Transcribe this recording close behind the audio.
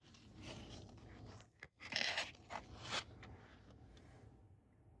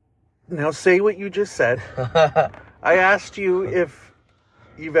Now say what you just said. I asked you if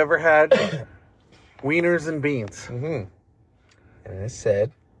you've ever had wieners and beans. Mm-hmm. And I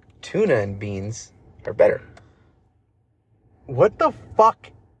said, tuna and beans are better. What the fuck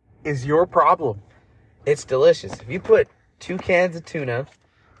is your problem? It's delicious. If you put 2 cans of tuna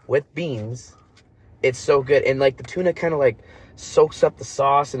with beans, it's so good. And like the tuna kind of like soaks up the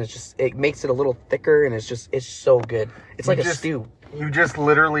sauce, and it makes it a little thicker, and it's so good. It's like a stew. You just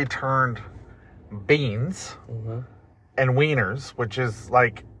literally turned beans and wieners, which is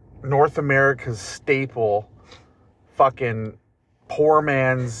like North America's staple fucking poor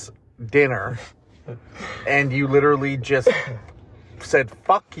man's dinner, and you literally just said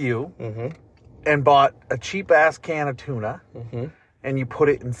fuck you and bought a cheap ass can of tuna and you put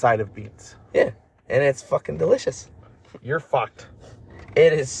it inside of beans. Yeah, and it's fucking delicious. You're fucked.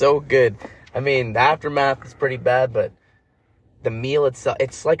 It is so good. I mean, the aftermath is pretty bad, but the meal itself,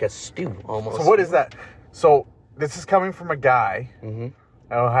 it's like a stew almost. So what is that? So this is coming from a guy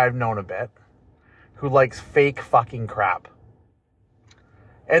I've known a bit who likes fake fucking crap.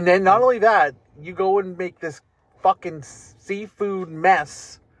 And then not only that, you go and make this fucking seafood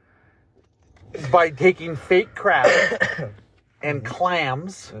mess by taking fake crab and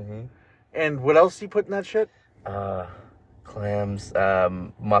clams. And what else do you put in that shit? Clams,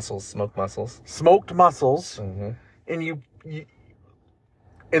 mussels, smoked mussels. Smoked mussels. And you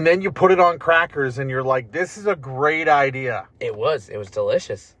and then you put it on crackers and you're like, this is a great idea. It was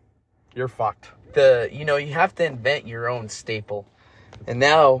delicious. You're fucked. You have to invent your own staple. And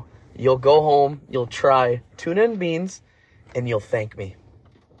now you'll go home, you'll try tuna and beans, and you'll thank me.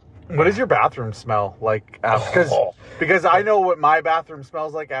 What does your bathroom smell like? Because I know what my bathroom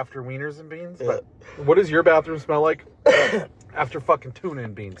smells like after wieners and beans, but what does your bathroom smell like after fucking tuna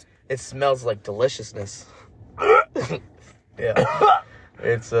and beans? It smells like deliciousness. Yeah.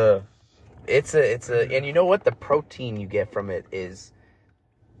 It's a, and you know what? The protein you get from it is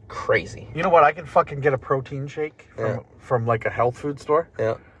crazy. You know what? I can fucking get a protein shake from like a health food store.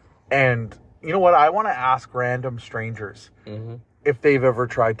 Yeah. And you know what? I want to ask random strangers if they've ever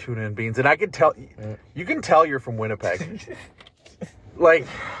tried tuna and beans. And I can tell, you can tell you're from Winnipeg. like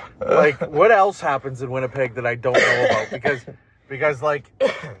what else happens in Winnipeg that I don't know about? Because like,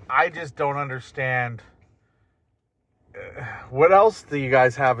 I just don't understand. What else do you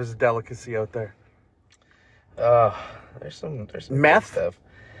guys have as a delicacy out there? There's some meth stuff.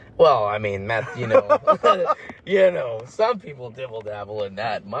 Well, I mean, meth, some people dibble dabble in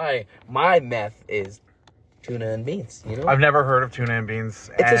that. My meth is tuna and beans, I've never heard of tuna and beans.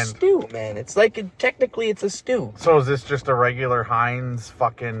 It's a stew, man. It's like, technically it's a stew. So is this just a regular Heinz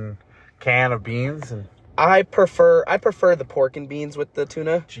fucking can of beans? And I prefer the pork and beans with the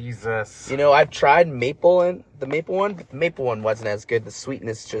tuna. Jesus. I've tried the maple one, but the maple one wasn't as good. The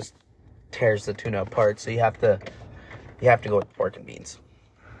sweetness just tears the tuna apart. So you have to go with pork and beans.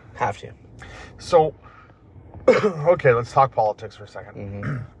 Have to. So, okay, let's talk politics for a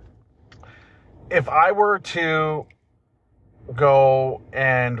second. If I were to go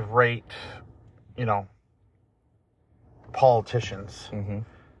and rate, politicians,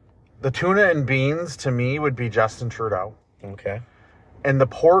 the tuna and beans to me would be Justin Trudeau. Okay. And the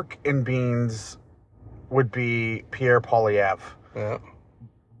pork and beans would be Pierre Poilievre. Yeah.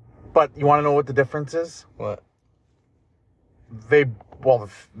 But you want to know what the difference is? What? The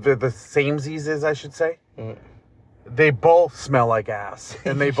samesies is, I should say. They both smell like ass,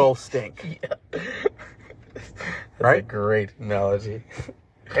 and they both stink. Yeah. That's right? A great analogy.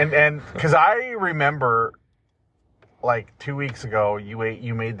 And because I remember, like 2 weeks ago,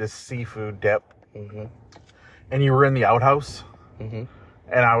 you made this seafood dip, and you were in the outhouse, and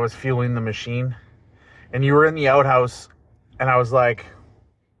I was fueling the machine, and you were in the outhouse, and I was like,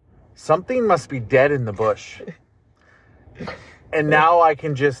 something must be dead in the bush. And now I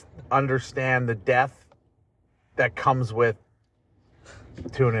can just understand the death that comes with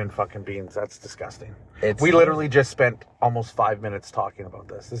tuna and fucking beans. That's disgusting. We literally just spent almost 5 minutes talking about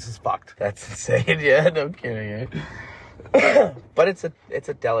this. This is fucked. That's insane. Yeah, no kidding. But it's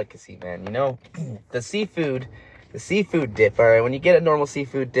a delicacy, man. The seafood dip. All right, when you get a normal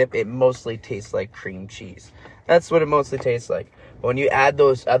seafood dip, it mostly tastes like cream cheese. That's what it mostly tastes like. But when you add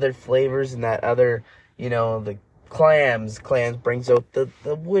those other flavors and that other, the clams brings out the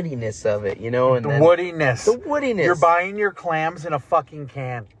woodiness of it, and the woodiness. The woodiness. You're buying your clams in a fucking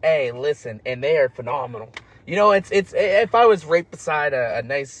can. Hey, listen, and they are phenomenal. It's if I was right beside a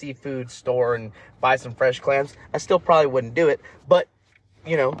nice seafood store and buy some fresh clams, I still probably wouldn't do it. But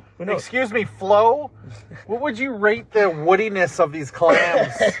who knows? Excuse me, Flo. What would you rate the woodiness of these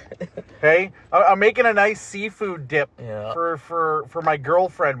clams? Hey, I'm making a nice seafood dip Yeah. for my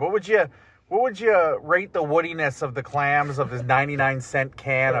girlfriend. What would you rate the woodiness of the clams of this 99-cent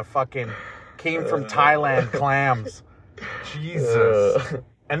can of fucking came from Thailand clams? Jesus.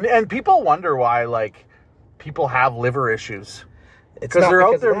 And people wonder why, like, people have liver issues. Because they're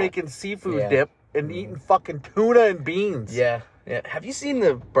out there making seafood dip and eating fucking tuna and beans. Yeah. Have you seen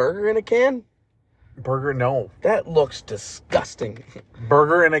the burger in a can? Burger, no. That looks disgusting.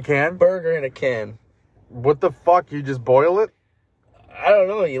 Burger in a can? Burger in a can. What the fuck? You just boil it? I don't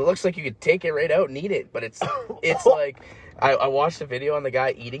know. It looks like you could take it right out and eat it, but it's like I watched a video on the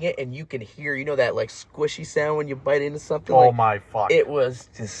guy eating it, and you can hear, you know, that like squishy sound when you bite into something. Oh like, my fuck! It was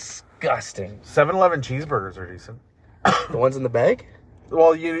disgusting. 7-Eleven cheeseburgers are decent. The ones in the bag?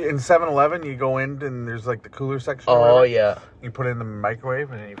 Well, you in 7-Eleven, you go in and there's like the cooler section. Oh yeah. You put it in the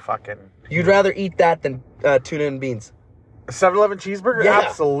microwave and then you fucking. You'd rather eat that than tuna and beans. 7-Eleven cheeseburger? Yeah.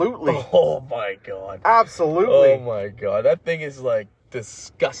 Absolutely. Oh my god. Absolutely. Oh my god, that thing is like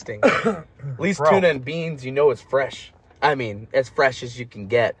disgusting. At least tuna and beans, you know it's fresh. I mean, as fresh as you can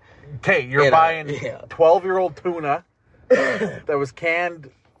get. Okay, you're buying 12-year-old tuna that was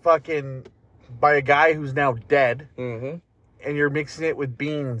canned fucking by a guy who's now dead, and you're mixing it with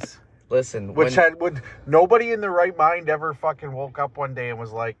beans. Listen, would nobody in their right mind ever fucking woke up one day and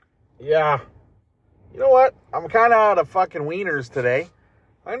was like, yeah, you know what? I'm kind of out of fucking wieners today.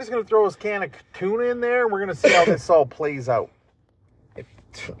 I'm just going to throw this can of tuna in there, and we're going to see how this all plays out.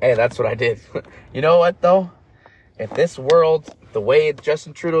 Hey, that's what I did. You know what, though? If this world, the way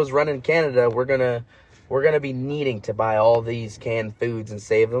Justin Trudeau's running Canada, we're gonna be needing to buy all these canned foods and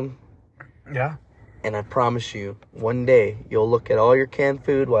save them. Yeah. And I promise you, one day you'll look at all your canned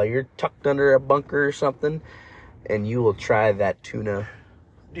food while you're tucked under a bunker or something, and you will try that tuna.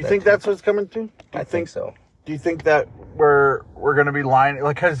 Do you think that's what's coming to? I think so. Do you think that we're gonna be lying?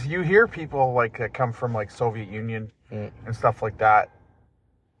 Like, because you hear people like that come from like Soviet Union and stuff like that.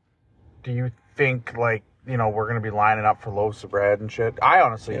 Do you think, like, you know, we're going to be lining up for loaves of bread and shit? I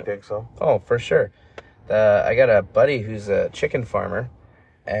honestly think so. Oh, for sure. I got a buddy who's a chicken farmer,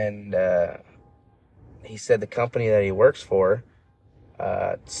 and he said the company that he works for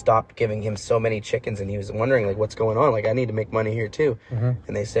stopped giving him so many chickens, and he was wondering, like, what's going on? Like, I need to make money here, too.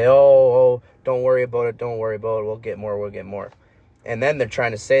 And they say, oh, don't worry about it. Don't worry about it. We'll get more. And then they're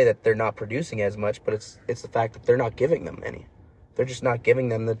trying to say that they're not producing as much, but it's the fact that they're not giving them any. They're just not giving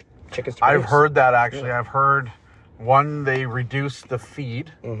them the chickens to produce. I've heard that, actually. Yeah. I've heard, one, they reduced the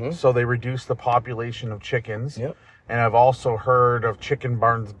feed, so they reduced the population of chickens. Yep. And I've also heard of chicken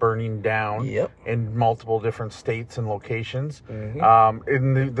barns burning down in multiple different states and locations.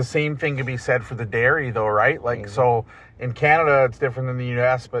 And the same thing can be said for the dairy, though, right? Like, so in Canada, it's different than the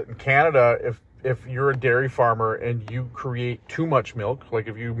U.S., but in Canada, if you're a dairy farmer and you create too much milk, like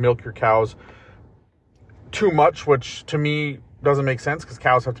if you milk your cows too much, which to me doesn't make sense because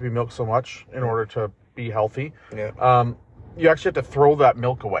cows have to be milked so much in order to be healthy. Yeah. You actually have to throw that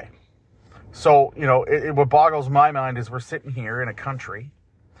milk away. So, you know, what boggles my mind is we're sitting here in a country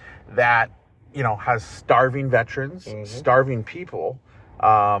that, you know, has starving veterans, starving people,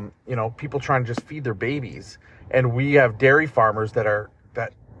 you know, people trying to just feed their babies. And we have dairy farmers that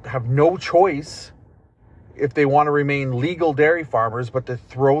have no choice if they want to remain legal dairy farmers, but to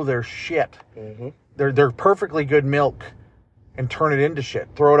throw their shit. They're perfectly good milk and turn it into shit.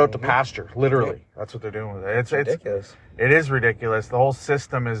 Throw it out to pasture, literally. That's what they're doing with it. It's ridiculous. It is ridiculous. The whole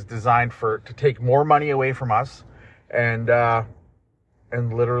system is designed to take more money away from us and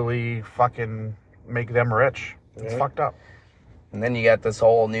literally fucking make them rich. It's fucked up. And then you got this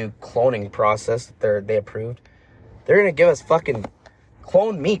whole new cloning process that they approved. They're going to give us fucking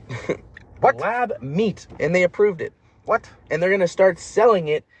cloned meat. What? Lab meat. And they approved it. What? And they're going to start selling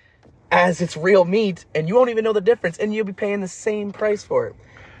it as it's real meat, and you won't even know the difference, and you'll be paying the same price for it.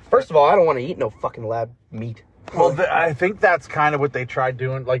 First of all, I don't want to eat no fucking lab meat. Well, I think that's kind of what they tried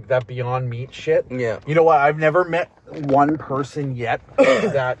doing, like that Beyond Meat shit. Yeah. You know what? I've never met one person yet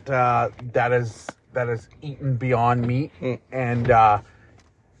that has eaten Beyond Meat and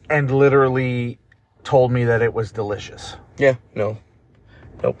literally told me that it was delicious. Yeah. No.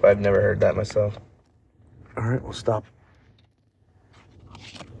 Nope. I've never heard that myself. All right, we'll stop.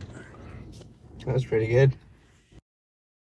 That was pretty good.